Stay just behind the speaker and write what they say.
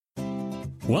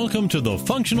Welcome to the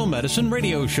Functional Medicine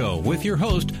Radio Show with your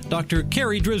host, Dr.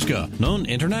 Calorie, known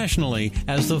internationally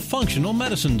as the Functional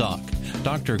Medicine Doc.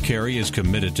 Dr. Calorie is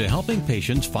committed to helping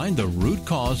patients find the root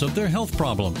cause of their health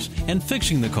problems and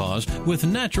fixing the cause with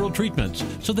natural treatments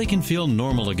so they can feel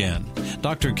normal again.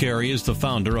 Dr. Calorie is the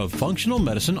founder of Functional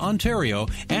Medicine Ontario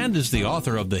and is the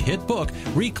author of the hit book,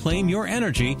 Reclaim Your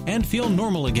Energy and Feel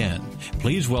Normal Again.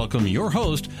 Please welcome your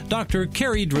host, Dr.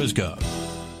 Calorie.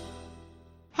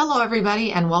 Hello,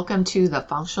 everybody, and welcome to the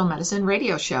Functional Medicine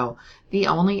Radio Show, the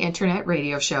only internet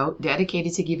radio show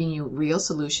dedicated to giving you real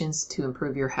solutions to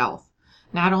improve your health.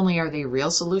 Not only are they real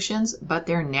solutions, but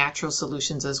they're natural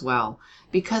solutions as well,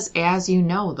 because as you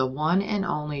know, the one and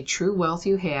only true wealth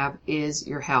you have is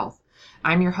your health.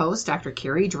 I'm your host, Dr.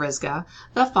 Calorie,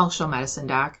 the Functional Medicine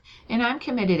Doc, and I'm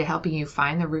committed to helping you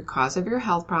find the root cause of your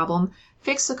health problem,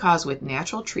 fix the cause with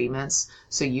natural treatments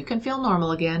so you can feel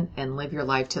normal again and live your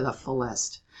life to the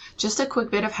fullest. Just a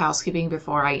quick bit of housekeeping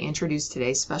before I introduce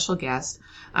today's special guest.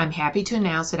 I'm happy to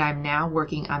announce that I'm now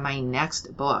working on my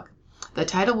next book. The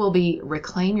title will be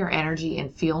Reclaim Your Energy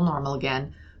and Feel Normal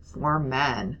Again for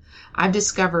Men. I've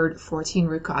discovered 14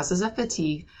 root causes of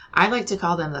fatigue. I like to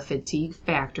call them the fatigue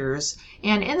factors.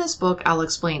 And in this book, I'll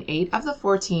explain 8 of the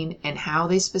 14 and how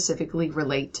they specifically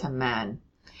relate to men.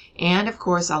 And of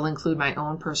course, I'll include my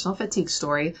own personal fatigue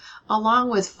story, along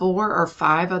with 4 or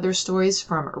 5 other stories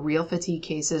from real fatigue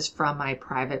cases from my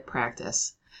private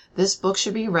practice. This book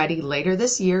should be ready later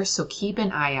this year, so keep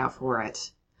an eye out for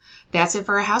it. That's it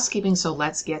for our housekeeping, so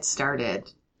let's get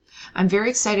started. I'm very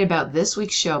excited about this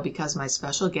week's show because my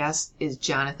special guest is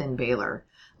Jonathan Bailor.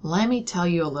 Let me tell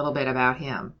you a little bit about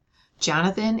him.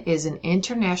 Jonathan is an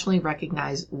internationally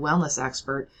recognized wellness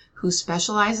expert who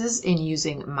specializes in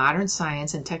using modern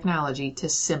science and technology to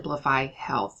simplify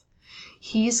health.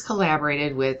 He's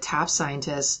collaborated with top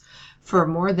scientists for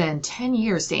more than 10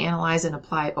 years to analyze and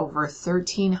apply over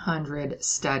 1,300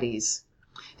 studies.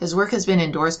 His work has been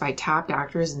endorsed by top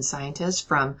doctors and scientists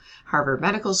from Harvard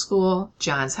Medical School,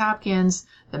 Johns Hopkins,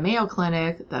 the Mayo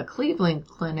Clinic, the Cleveland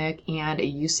Clinic, and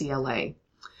UCLA.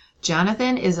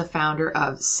 Jonathan is a founder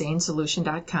of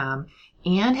SaneSolution.com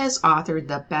and has authored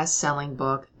the best-selling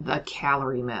book, The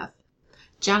Calorie Myth.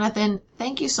 Jonathan,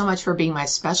 thank you so much for being my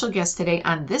special guest today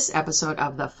on this episode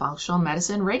of the Functional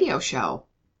Medicine Radio Show.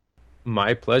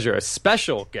 My pleasure. A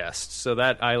special guest, so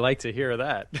that I like to hear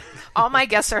that. All my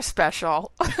guests are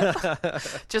special.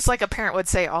 Just like a parent would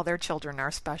say, all their children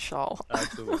are special.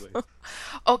 Absolutely.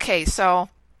 Okay, so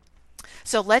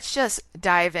let's just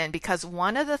dive in, because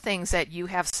one of the things that you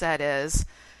have said is,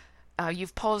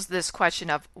 you've posed this question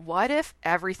of, what if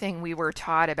everything we were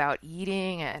taught about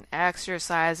eating and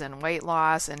exercise and weight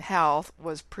loss and health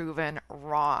was proven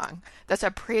wrong? That's a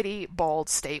pretty bold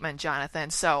statement, Jonathan.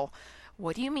 So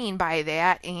what do you mean by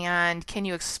that? And can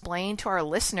you explain to our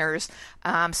listeners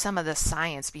some of the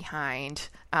science behind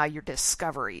your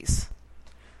discoveries?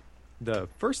 The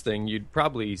first thing you'd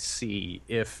probably see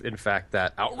if, in fact,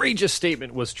 that outrageous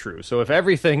statement was true. So if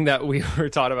everything that we were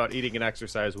taught about eating and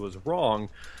exercise was wrong,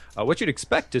 what you'd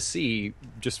expect to see,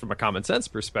 just from a common sense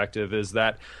perspective, is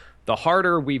that the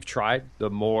harder we've tried,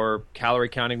 the more calorie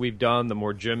counting we've done, the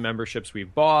more gym memberships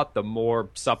we've bought, the more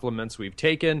supplements we've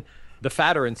taken, the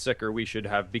fatter and sicker we should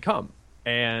have become.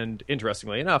 And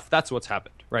interestingly enough, that's what's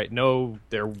happened, right? No,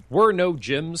 there were no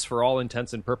gyms for all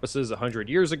intents and purposes 100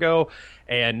 years ago,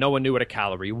 and no one knew what a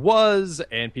calorie was,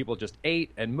 and people just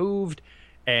ate and moved,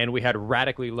 and we had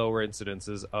radically lower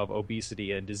incidences of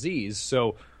obesity and disease.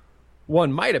 So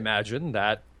one might imagine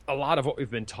that a lot of what we've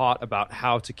been taught about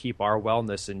how to keep our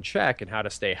wellness in check and how to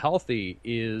stay healthy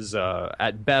is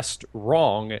at best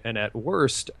wrong, and at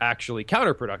worst actually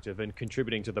counterproductive and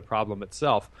contributing to the problem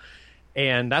itself.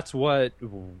 And that's what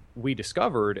we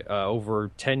discovered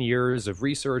over 10 years of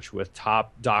research with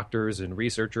top doctors and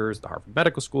researchers, the Harvard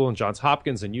Medical School and Johns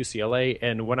Hopkins and UCLA.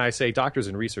 And when I say doctors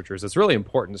and researchers, it's really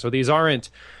important. So these aren't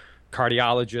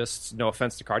cardiologists, no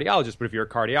offense to cardiologists, but if you're a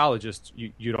cardiologist,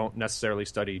 you don't necessarily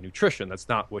study nutrition. That's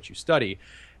not what you study.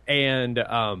 And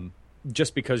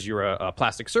just because you're a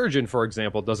plastic surgeon, for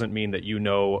example, doesn't mean that you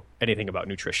know anything about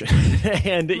nutrition.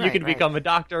 And you can become a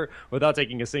doctor without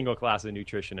taking a single class in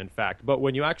nutrition, in fact. But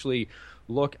when you actually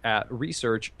look at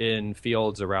research in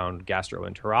fields around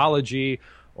gastroenterology,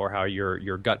 or how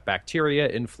your gut bacteria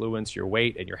influence your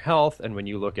weight and your health, and when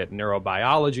you look at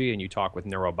neurobiology and you talk with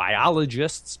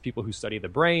neurobiologists, people who study the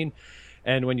brain,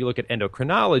 and when you look at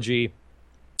endocrinology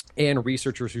and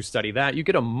researchers who study that, you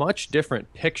get a much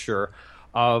different picture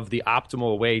of the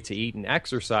optimal way to eat and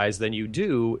exercise than you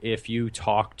do if you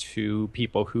talk to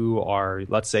people who are,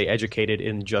 let's say, educated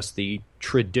in just the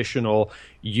traditional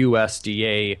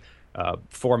USDA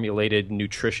formulated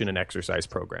nutrition and exercise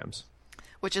programs.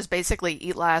 Which is basically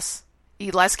eat less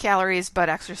calories, but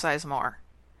exercise more.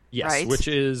 Yes, right? Which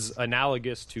is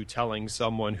analogous to telling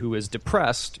someone who is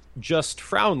depressed, just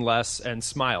frown less and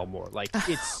smile more. Like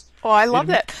it's. Oh, I love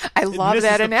that. I love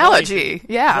that analogy. Point.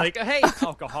 Yeah. Like, hey,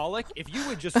 alcoholic, if you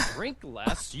would just drink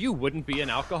less, you wouldn't be an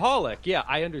alcoholic. Yeah,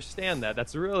 I understand that.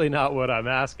 That's really not what I'm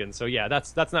asking. So yeah,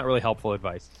 that's not really helpful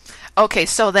advice. Okay,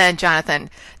 so then, Jonathan,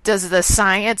 does the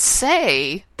science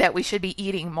say that we should be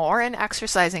eating more and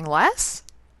exercising less?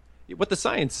 What the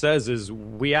science says is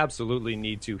we absolutely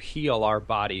need to heal our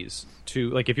bodies to,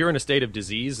 like, if you're in a state of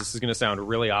disease, this is going to sound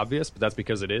really obvious, but that's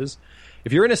because it is.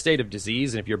 If you're in a state of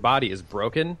disease and if your body is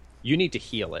broken, you need to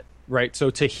heal it, right? So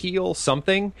to heal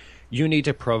something, you need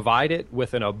to provide it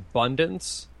with an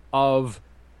abundance of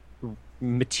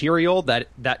material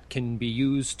that can be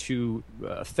used to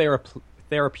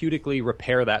therapeutically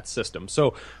repair that system.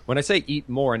 So when I say eat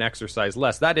more and exercise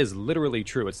less, that is literally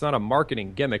true. It's not a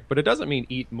marketing gimmick, but it doesn't mean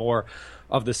eat more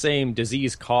of the same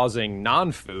disease-causing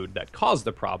non-food that caused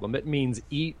the problem. It means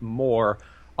eat more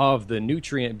of the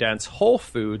nutrient-dense whole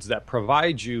foods that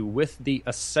provide you with the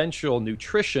essential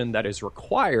nutrition that is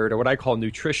required, or what I call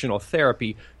nutritional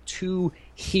therapy, to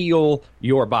heal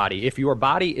your body. If your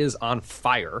body is on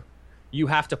fire, you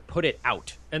have to put it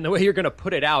out. And the way you're going to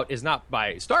put it out is not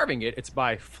by starving it, it's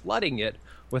by flooding it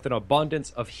with an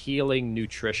abundance of healing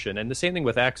nutrition. And the same thing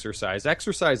with exercise.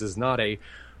 Exercise is not a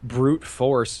brute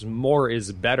force, more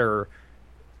is better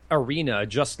arena,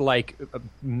 just like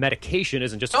medication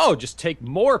isn't just take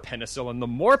more penicillin. The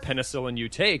more penicillin you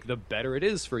take, the better it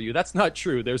is for you. That's not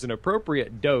true. There's an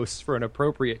appropriate dose for an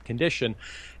appropriate condition.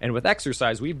 And with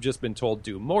exercise, we've just been told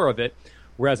do more of it.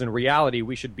 Whereas in reality,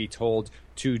 we should be told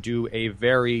to do a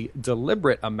very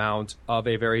deliberate amount of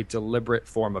a very deliberate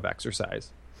form of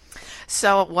exercise.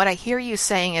 So what I hear you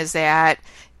saying is that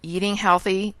eating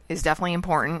healthy is definitely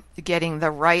important. Getting the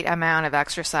right amount of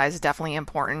exercise is definitely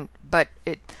important. But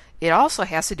it also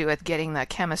has to do with getting the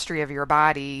chemistry of your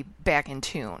body back in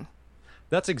tune.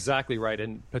 That's exactly right.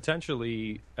 And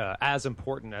potentially as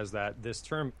important as that, this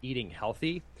term eating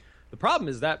healthy, the problem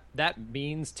is that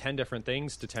means 10 different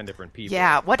things to 10 different people.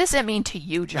 Yeah. What does it mean to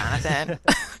you, Jonathan?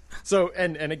 So,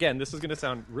 and again, this is going to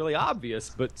sound really obvious,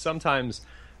 but sometimes,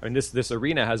 I mean, this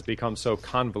arena has become so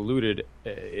convoluted.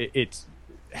 It's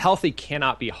healthy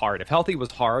cannot be hard. If healthy was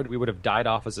hard, we would have died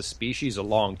off as a species a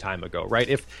long time ago, right?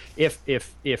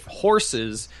 If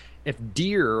horses, if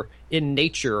deer in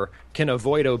nature can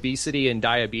avoid obesity and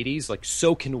diabetes, like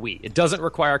so can we. It doesn't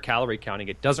require calorie counting.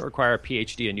 It doesn't require a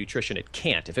PhD in nutrition. It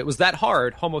can't. If it was that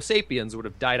hard, Homo sapiens would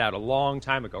have died out a long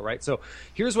time ago, right? So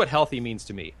here's what healthy means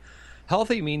to me.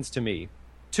 Healthy means to me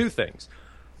two things.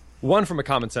 One, from a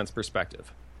common sense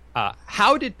perspective.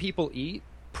 How did people eat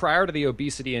prior to the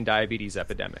obesity and diabetes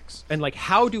epidemics? And like,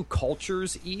 how do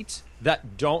cultures eat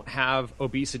that don't have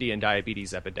obesity and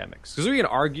diabetes epidemics? Because we can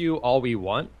argue all we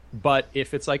want, but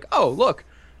if it's like, oh, look,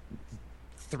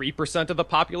 3% of the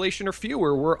population or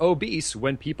fewer were obese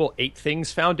when people ate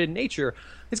things found in nature,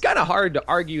 it's kind of hard to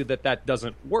argue that that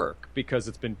doesn't work because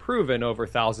it's been proven over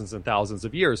thousands and thousands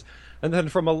of years. And then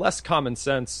from a less common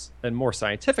sense and more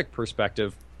scientific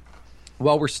perspective,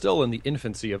 while we're still in the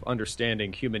infancy of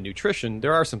understanding human nutrition,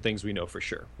 there are some things we know for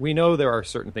sure. We know there are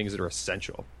certain things that are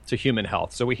essential to human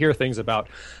health. So we hear things about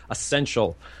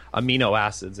essential amino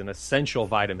acids and essential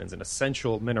vitamins and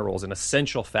essential minerals and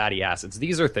essential fatty acids.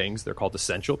 These are things, they're called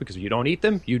essential because if you don't eat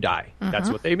them, you die. Mm-hmm.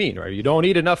 That's what they mean, right? You don't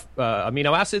eat enough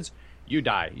amino acids, you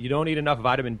die. You don't eat enough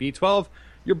vitamin B12,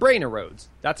 your brain erodes.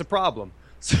 That's a problem.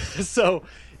 So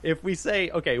if we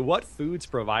say, okay, what foods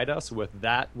provide us with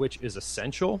that which is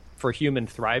essential for human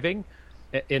thriving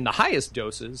in the highest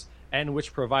doses and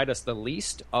which provide us the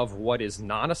least of what is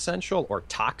non-essential or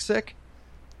toxic,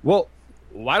 well,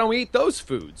 why don't we eat those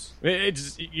foods?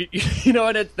 It's, you know,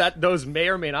 and that those may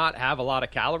or may not have a lot of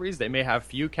calories. They may have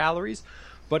few calories.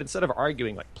 But instead of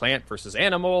arguing like plant versus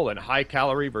animal and high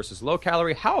calorie versus low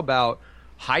calorie, how about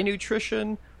high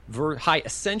nutrition, high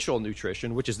essential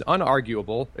nutrition, which is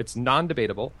unarguable, it's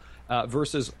non-debatable,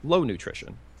 versus low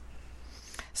nutrition?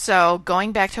 So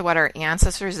going back to what our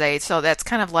ancestors ate, so that's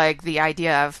kind of like the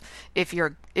idea of if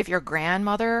your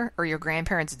grandmother or your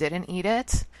grandparents didn't eat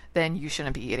it, then you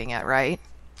shouldn't be eating it, right?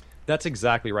 That's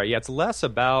exactly right. Yeah, it's less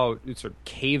about sort of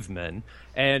cavemen,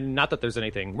 and not that there's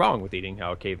anything wrong with eating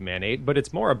how a caveman ate, but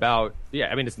it's more about, yeah,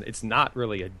 I mean, it's not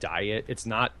really a diet. It's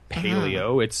not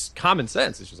paleo. It's common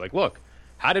sense. It's just like, look,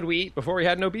 how did we eat before we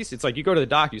had an obesity? It's like you go to the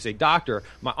doctor, you say, doctor,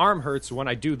 my arm hurts when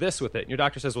I do this with it. And your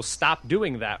doctor says, well, stop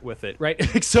doing that with it,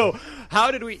 right? So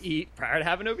how did we eat prior to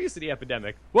having an obesity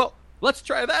epidemic? Well, let's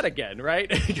try that again, right?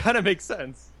 It kind of makes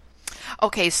sense.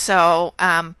 Okay, so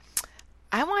I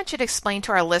want you to explain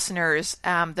to our listeners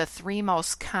the three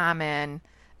most common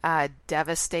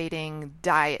devastating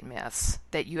diet myths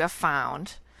that you have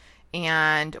found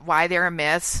and why they're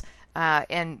myths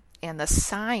and the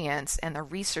science and the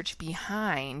research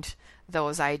behind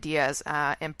those ideas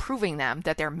and proving them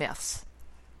that they're myths.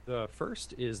 The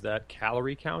first is that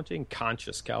calorie counting,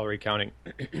 conscious calorie counting,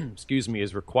 excuse me,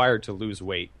 is required to lose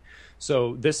weight.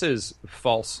 So this is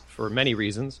false for many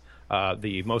reasons.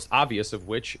 The most obvious of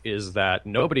which is that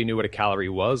nobody knew what a calorie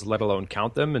was, let alone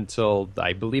count them, until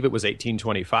I believe it was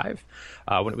 1825,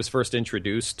 when it was first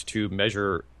introduced to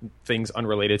measure things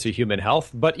unrelated to human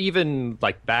health. But even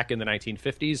like back in the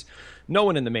 1950s, no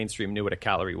one in the mainstream knew what a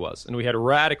calorie was, and we had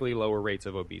radically lower rates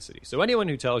of obesity. So anyone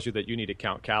who tells you that you need to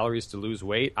count calories to lose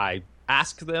weight, I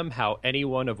ask them how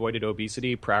anyone avoided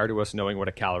obesity prior to us knowing what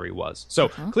a calorie was. So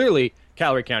clearly,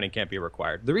 calorie counting can't be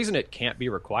required. The reason it can't be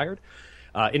required,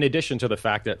 in addition to the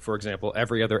fact that, for example,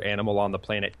 every other animal on the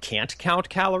planet can't count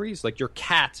calories, like your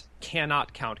cat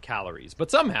cannot count calories,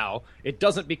 but somehow it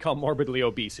doesn't become morbidly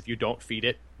obese if you don't feed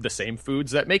it the same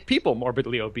foods that make people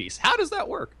morbidly obese. How does that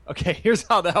work? Okay, here's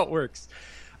how that works.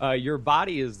 Your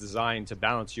body is designed to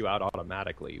balance you out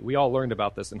automatically. We all learned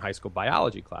about this in high school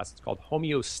biology class. It's called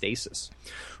homeostasis,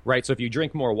 right? So if you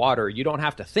drink more water, you don't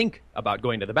have to think about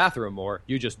going to the bathroom more.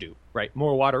 You just do, right?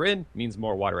 More water in means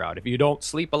more water out. If you don't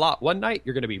sleep a lot one night,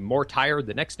 you're going to be more tired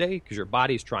the next day because your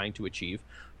body's trying to achieve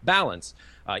balance.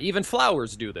 Even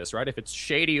flowers do this, right? If it's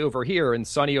shady over here and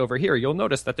sunny over here, you'll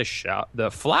notice that the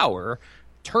flower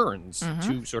turns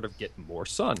to sort of get more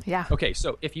sun. Yeah. Okay,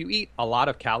 so if you eat a lot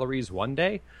of calories one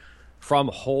day from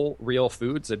whole, real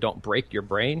foods that don't break your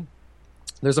brain,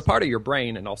 there's a part of your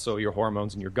brain and also your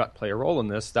hormones and your gut play a role in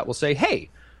this that will say, hey,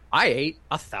 I ate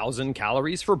 1,000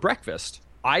 calories for breakfast.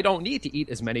 I don't need to eat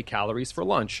as many calories for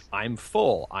lunch. I'm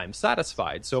full. I'm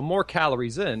satisfied. So more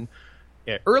calories in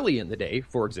early in the day,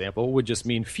 for example, would just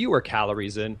mean fewer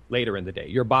calories in later in the day.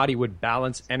 Your body would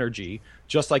balance energy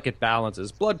just like it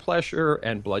balances blood pressure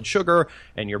and blood sugar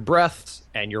and your breaths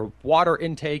and your water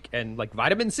intake and like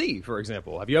vitamin C, for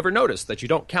example. Have you ever noticed that you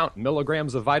don't count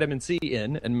milligrams of vitamin C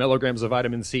in and milligrams of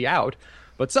vitamin C out,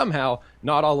 but somehow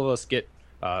not all of us get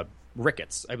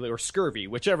rickets, I believe, or scurvy,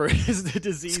 whichever is the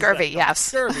disease. Scurvy, yes.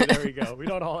 Scurvy, there we go. We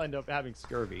don't all end up having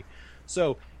scurvy.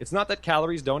 So it's not that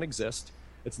calories don't exist.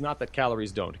 It's not that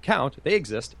calories don't count. They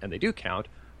exist, and they do count,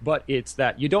 but it's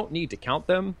that you don't need to count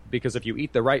them because if you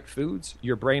eat the right foods,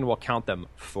 your brain will count them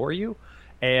for you,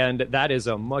 and that is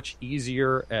a much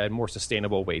easier and more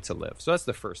sustainable way to live. So that's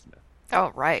the first myth.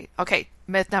 Oh, right. Okay,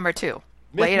 myth number two.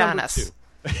 Lay it on us. Myth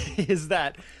number two is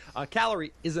that a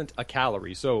calorie isn't a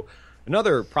calorie. So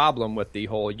another problem with the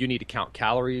whole you need to count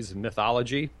calories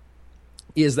mythology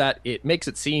is that it makes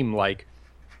it seem like,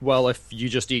 well, if you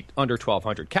just eat under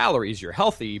 1,200 calories, you're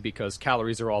healthy because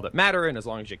calories are all that matter, and as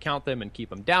long as you count them and keep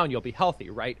them down, you'll be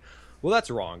healthy, right? Well, that's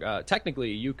wrong.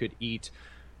 Technically, you could eat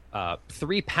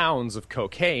 3 pounds of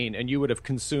cocaine and you would have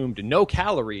consumed no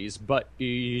calories, but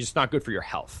it's not good for your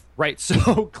health, right?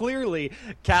 So clearly,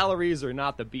 calories are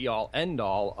not the be-all,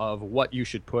 end-all of what you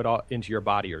should put into your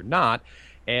body or not,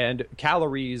 and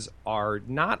calories are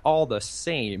not all the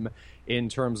same in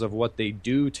terms of what they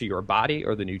do to your body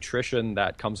or the nutrition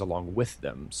that comes along with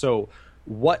them. So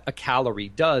what a calorie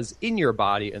does in your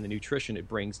body and the nutrition it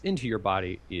brings into your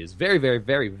body is very, very,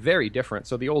 very, very different.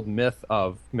 So the old myth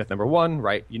number one,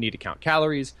 right, you need to count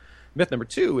calories. Myth number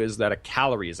two is that a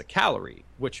calorie is a calorie,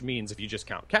 which means if you just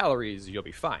count calories, you'll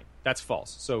be fine. That's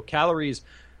false. So calories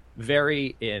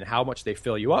vary in how much they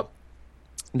fill you up.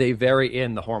 They vary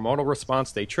in the hormonal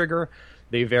response they trigger.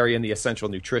 They vary in the essential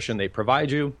nutrition they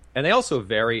provide you. And they also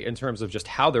vary in terms of just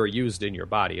how they're used in your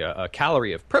body. A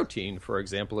calorie of protein, for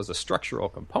example, is a structural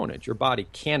component. Your body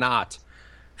cannot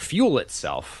fuel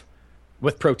itself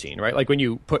with protein, right? Like when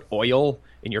you put oil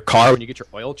in your car, when you get your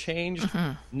oil changed,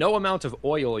 no amount of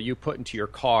oil you put into your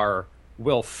car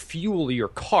will fuel your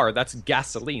car. That's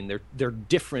gasoline. They're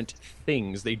different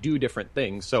things. They do different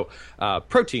things. So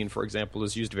protein, for example,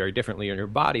 is used very differently in your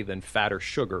body than fat or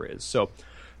sugar is. So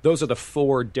those are the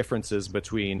 4 differences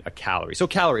between a calorie. So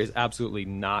calorie is absolutely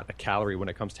not a calorie when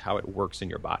it comes to how it works in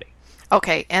your body.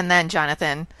 Okay, and then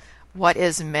Jonathan, what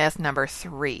is myth number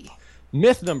 3?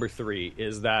 Myth number 3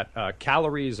 is that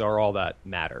calories are all that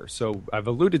matter. So I've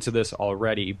alluded to this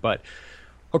already, but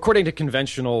according to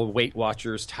conventional Weight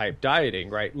Watchers type dieting,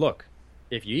 right? Look,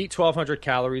 if you eat 1,200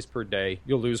 calories per day,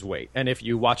 you'll lose weight. And if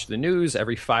you watch the news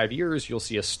every 5 years, you'll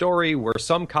see a story where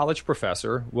some college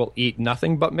professor will eat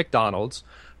nothing but McDonald's,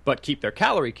 but keep their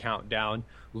calorie count down,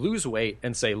 lose weight,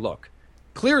 and say, look,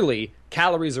 clearly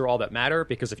calories are all that matter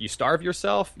because if you starve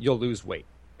yourself, you'll lose weight.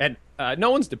 And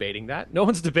no one's debating that. No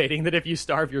one's debating that if you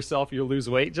starve yourself, you'll lose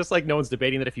weight, just like no one's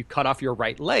debating that if you cut off your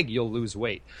right leg, you'll lose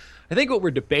weight. I think what we're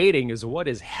debating is what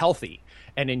is healthy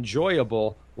and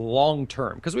enjoyable long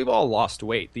term, because we've all lost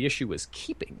weight. The issue is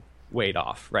keeping weight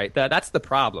off, right? That's the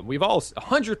problem. We've all,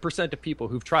 100% of people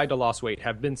who've tried to lose weight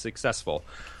have been successful,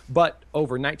 but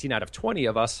over 19 out of 20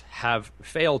 of us have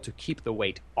failed to keep the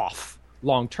weight off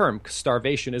long term because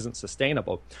starvation isn't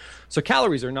sustainable. So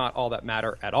calories are not all that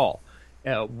matter at all.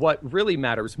 What really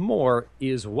matters more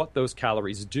is what those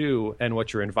calories do and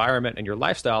what your environment and your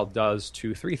lifestyle does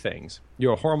to three things: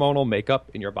 your hormonal makeup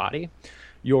in your body,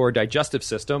 your digestive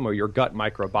system or your gut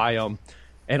microbiome,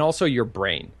 and also your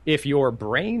brain. If your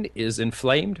brain is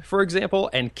inflamed, for example,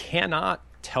 and cannot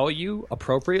tell you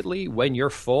appropriately when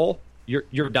you're full,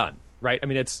 you're done, right? I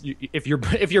mean, if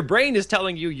your brain is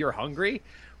telling you you're hungry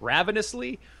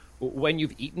ravenously when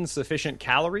you've eaten sufficient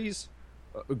calories,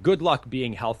 good luck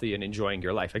being healthy and enjoying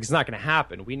your life. Like, it's not going to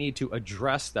happen. We need to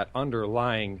address that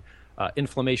underlying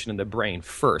inflammation in the brain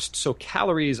first. So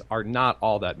calories are not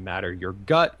all that matter. Your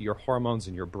gut, your hormones,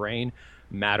 and your brain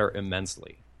matter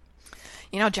immensely.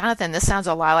 You know, Jonathan, this sounds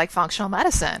a lot like functional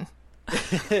medicine.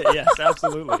 Yes,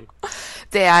 absolutely.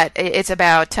 That it's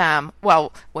about,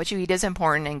 well, what you eat is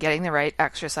important, and getting the right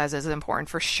exercise is important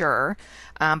for sure.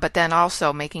 But then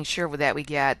also making sure that we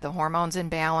get the hormones in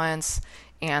balance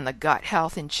and the gut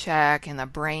health in check and the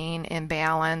brain in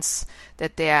balance,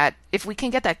 that if we can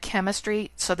get that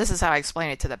chemistry. So this is how I explain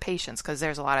it to the patients, because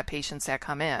there's a lot of patients that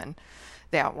come in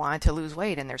that want to lose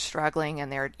weight and they're struggling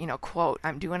and they're, quote,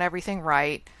 I'm doing everything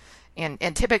right.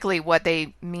 And typically what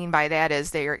they mean by that is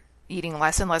they're eating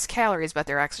less and less calories, but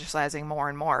they're exercising more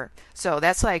and more. So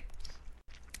that's like,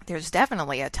 there's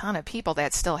definitely a ton of people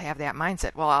that still have that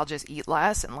mindset. Well, I'll just eat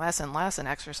less and less and less and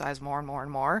exercise more and more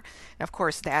and more. And of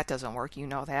course, that doesn't work. You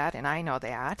know that, and I know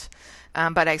that.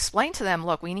 But I explain to them,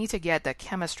 look, we need to get the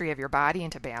chemistry of your body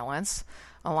into balance,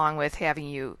 along with having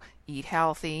you eat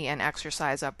healthy and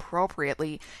exercise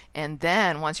appropriately. And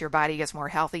then once your body gets more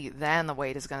healthy, then the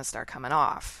weight is going to start coming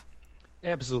off.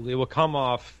 Absolutely. It will come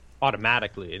off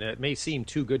automatically, and it may seem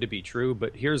too good to be true,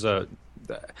 but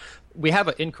we have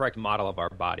an incorrect model of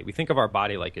our body. We think of our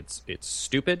body like it's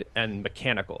stupid and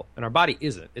mechanical, and our body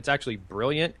isn't. It's actually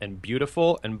brilliant and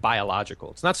beautiful and biological.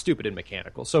 It's not stupid and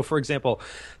mechanical. So, for example,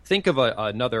 think of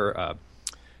another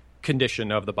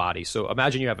condition of the body. So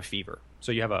imagine you have a fever.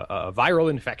 So you have a viral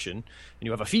infection and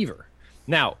you have a fever.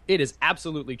 Now, it is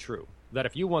absolutely true that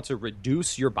if you want to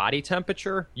reduce your body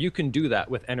temperature, you can do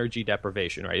that with energy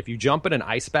deprivation, right? If you jump in an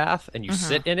ice bath and you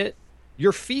sit in it,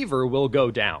 your fever will go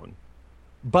down.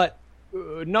 But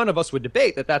none of us would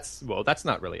debate that's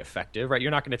not really effective, right?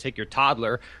 You're not going to take your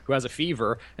toddler who has a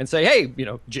fever and say, hey,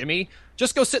 Jimmy,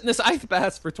 just go sit in this ice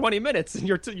bath for 20 minutes and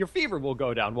your fever will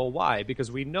go down. Well, why?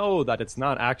 Because we know that it's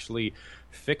not actually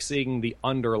fixing the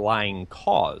underlying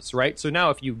cause, right? So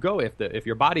now if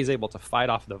your body's able to fight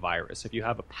off the virus, if you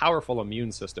have a powerful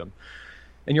immune system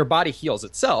and your body heals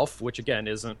itself, which again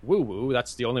isn't woo-woo,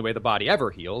 that's the only way the body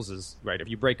ever heals is, right, if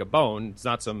you break a bone, it's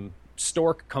not some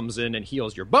stork comes in and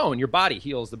heals your bone. Your body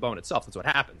heals the bone itself. That's what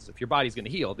happens. If your body's going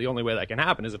to heal, the only way that can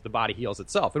happen is if the body heals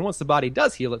itself. And once the body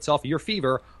does heal itself, your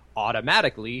fever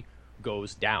automatically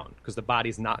goes down because the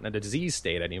body's not in a disease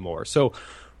state anymore. So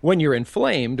when you're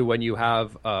inflamed, when you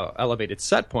have elevated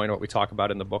set point, what we talk about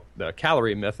in the book, The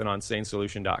Calorie Myth, and on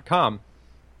sanesolution.com,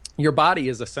 your body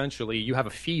is essentially, you have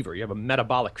a fever, you have a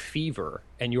metabolic fever,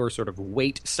 and your sort of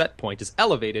weight set point is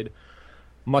elevated,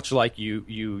 much like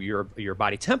your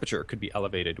body temperature could be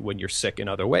elevated when you're sick in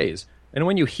other ways. And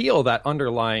when you heal that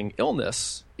underlying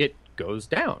illness, it goes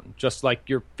down, just like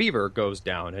your fever goes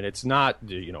down. And it's not,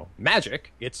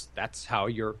 magic. That's how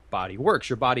your body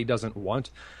works. Your body doesn't want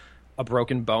a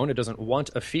broken bone. It doesn't want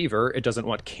a fever. It doesn't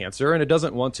want cancer, and it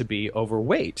doesn't want to be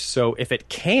overweight. So if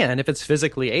it's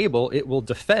physically able, it will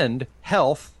defend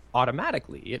health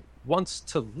automatically. It wants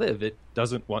to live. It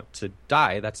doesn't want to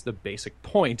die. That's the basic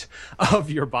point of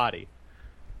your body.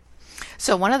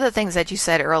 So one of the things that you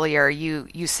said earlier,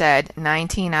 you said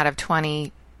 19 out of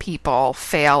 20 people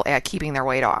fail at keeping their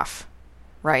weight off,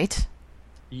 right?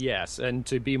 Yes, and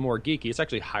to be more geeky, it's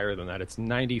actually higher than that. It's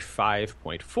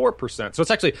 95.4%. So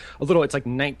it's actually it's like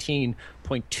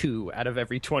 19.2 out of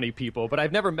every 20 people. But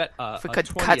I've never met if we could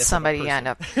cut somebody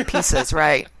into pieces,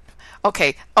 right?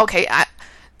 Okay.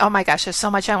 Oh my gosh, there's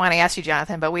so much I want to ask you,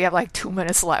 Jonathan, but we have like 2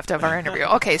 minutes left of our interview.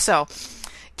 Okay, so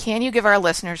can you give our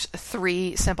listeners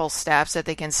 3 simple steps that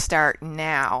they can start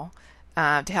now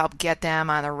to help get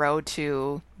them on the road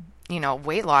to,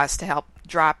 weight loss, to help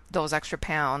drop those extra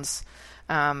pounds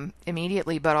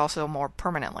immediately, but also more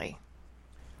permanently?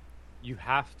 you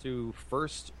have to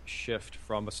first shift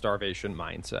from a starvation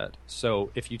mindset.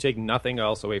 So if you take nothing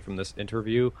else away from this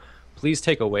interview, please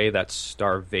take away that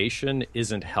starvation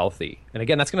isn't healthy. And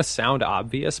again, that's going to sound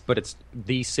obvious, but it's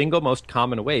the single most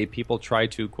common way people try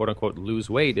to, quote unquote, lose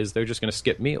weight is they're just going to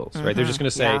skip meals, right? They're just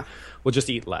going to say, we'll just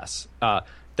eat less.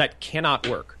 That cannot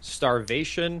work.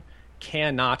 Starvation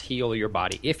cannot heal your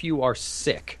body. If you are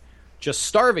sick, just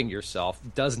starving yourself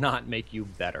does not make you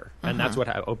better. And that's what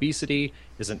obesity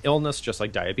is an illness, just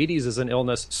like diabetes is an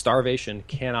illness. Starvation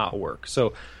cannot work.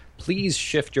 So please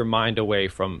shift your mind away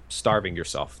from starving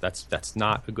yourself. That's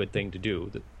not a good thing to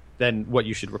do. Then what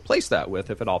you should replace that with,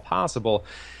 if at all possible,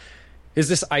 is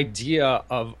this idea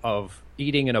of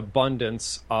eating an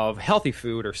abundance of healthy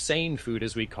food, or sane food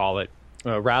as we call it,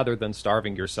 rather than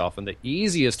starving yourself. And the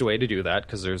easiest way to do that,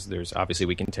 because there's obviously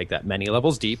we can take that many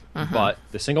levels deep, but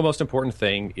the single most important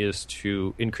thing is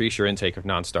to increase your intake of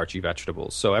non-starchy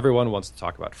vegetables. So everyone wants to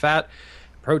talk about fat,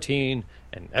 protein,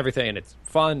 and everything, and it's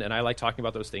fun, and I like talking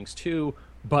about those things too,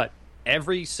 but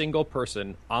every single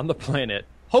person on the planet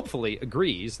hopefully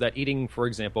agrees that eating, for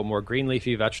example, more green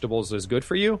leafy vegetables is good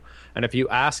for you. And if you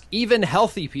ask even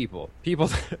healthy people,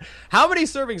 how many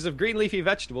servings of green leafy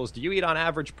vegetables do you eat on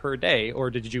average per day, or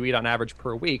did you eat on average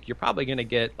per week? You're probably going to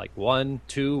get like 1,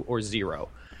 2, or 0.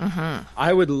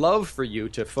 I would love for you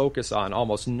to focus on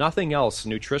almost nothing else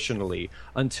nutritionally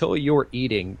until you're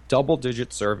eating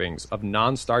double-digit servings of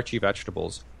non-starchy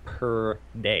vegetables per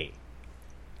day,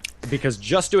 because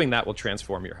just doing that will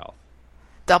transform your health.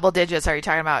 Double digits, are you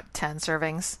talking about 10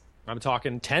 servings? I'm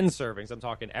talking 10 servings. I'm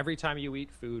talking every time you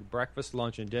eat food, breakfast,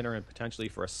 lunch, and dinner, and potentially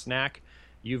for a snack,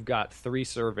 you've got 3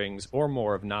 servings or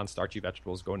more of non-starchy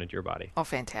vegetables going into your body. Oh,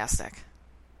 fantastic.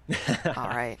 All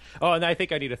right. Oh, and I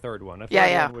think I need a third one. A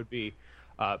third one would be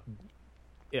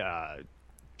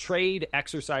trade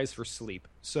exercise for sleep.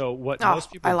 So what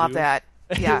most people do... I love that.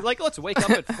 Yeah. Like, let's wake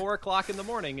up at 4 o'clock in the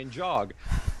morning and jog.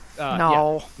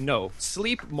 No. No.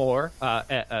 Sleep more.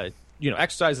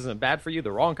 Exercise isn't bad for you.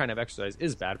 The wrong kind of exercise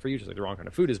is bad for you, just like the wrong kind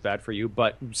of food is bad for you.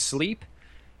 But sleep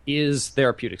is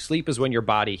therapeutic. Sleep is when your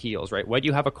body heals, right? When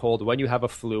you have a cold, when you have a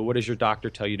flu, what does your doctor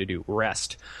tell you to do?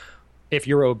 Rest. If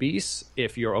you're obese,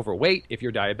 if you're overweight, if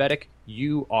you're diabetic,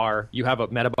 you have a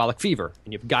metabolic fever,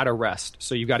 and you've got to rest.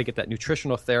 So you've got to get that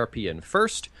nutritional therapy in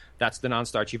first. That's the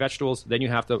non-starchy vegetables. Then you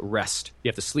have to rest. You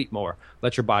have to sleep more.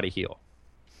 Let your body heal.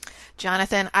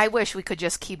 Jonathan, I wish we could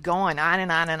just keep going on and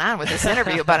on and on with this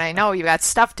interview, but I know you got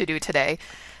stuff to do today.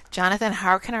 Jonathan,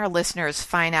 how can our listeners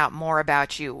find out more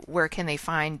about you? Where can they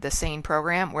find the SANE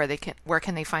program? Where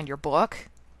can they find your book?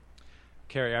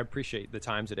 Carrie, I appreciate the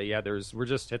time today. Yeah, we're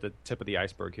just at the tip of the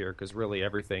iceberg here, because really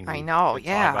everything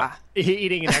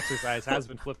eating and exercise has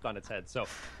been flipped on its head. So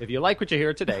if you like what you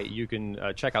hear today, you can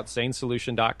check out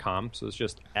sanesolution.com. So it's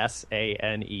just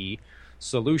SANE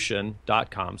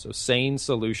solution.com. So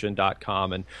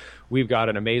sanesolution.com. And we've got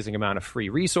an amazing amount of free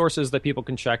resources that people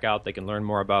can check out. They can learn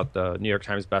more about the New York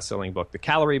Times bestselling book, The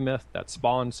Calorie Myth, that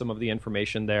spawned some of the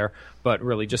information there. But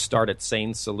really just start at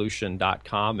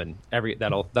sanesolution.com, and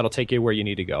that'll take you where you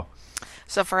need to go.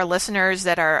 So for our listeners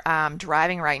that are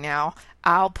driving right now,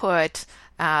 I'll put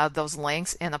those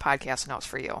links in the podcast notes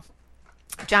for you.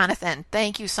 Jonathan,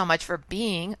 thank you so much for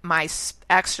being my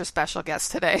extra special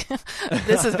guest today.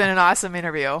 This has been an awesome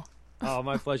interview. Oh,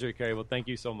 my pleasure, Carrie. Well, thank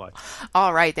you so much.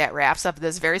 All right, that wraps up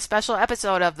this very special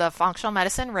episode of the Functional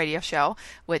Medicine Radio Show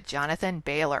with Jonathan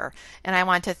Bailor. And I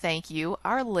want to thank you,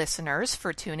 our listeners,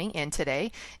 for tuning in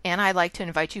today. And I'd like to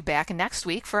invite you back next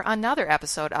week for another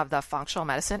episode of the Functional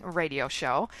Medicine Radio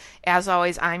Show. As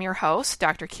always, I'm your host,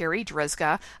 Dr. Carrie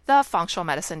Drizga, the Functional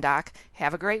Medicine Doc.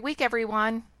 Have a great week,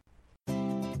 everyone.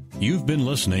 You've been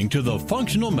listening to the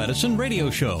Functional Medicine Radio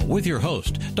Show with your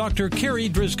host, Dr. Carrie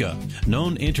Drizga,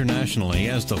 known internationally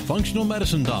as the Functional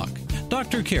Medicine Doc.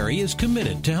 Dr. Carrie is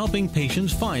committed to helping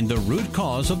patients find the root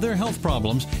cause of their health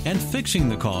problems and fixing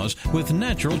the cause with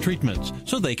natural treatments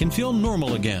so they can feel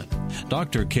normal again.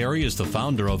 Dr. Carrie is the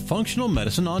founder of Functional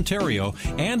Medicine Ontario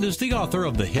and is the author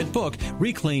of the hit book,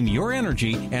 Reclaim Your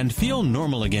Energy and Feel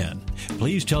Normal Again.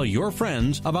 Please tell your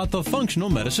friends about the Functional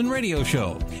Medicine Radio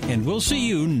Show, and we'll see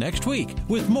you next week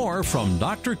with more from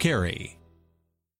Dr. Carrie.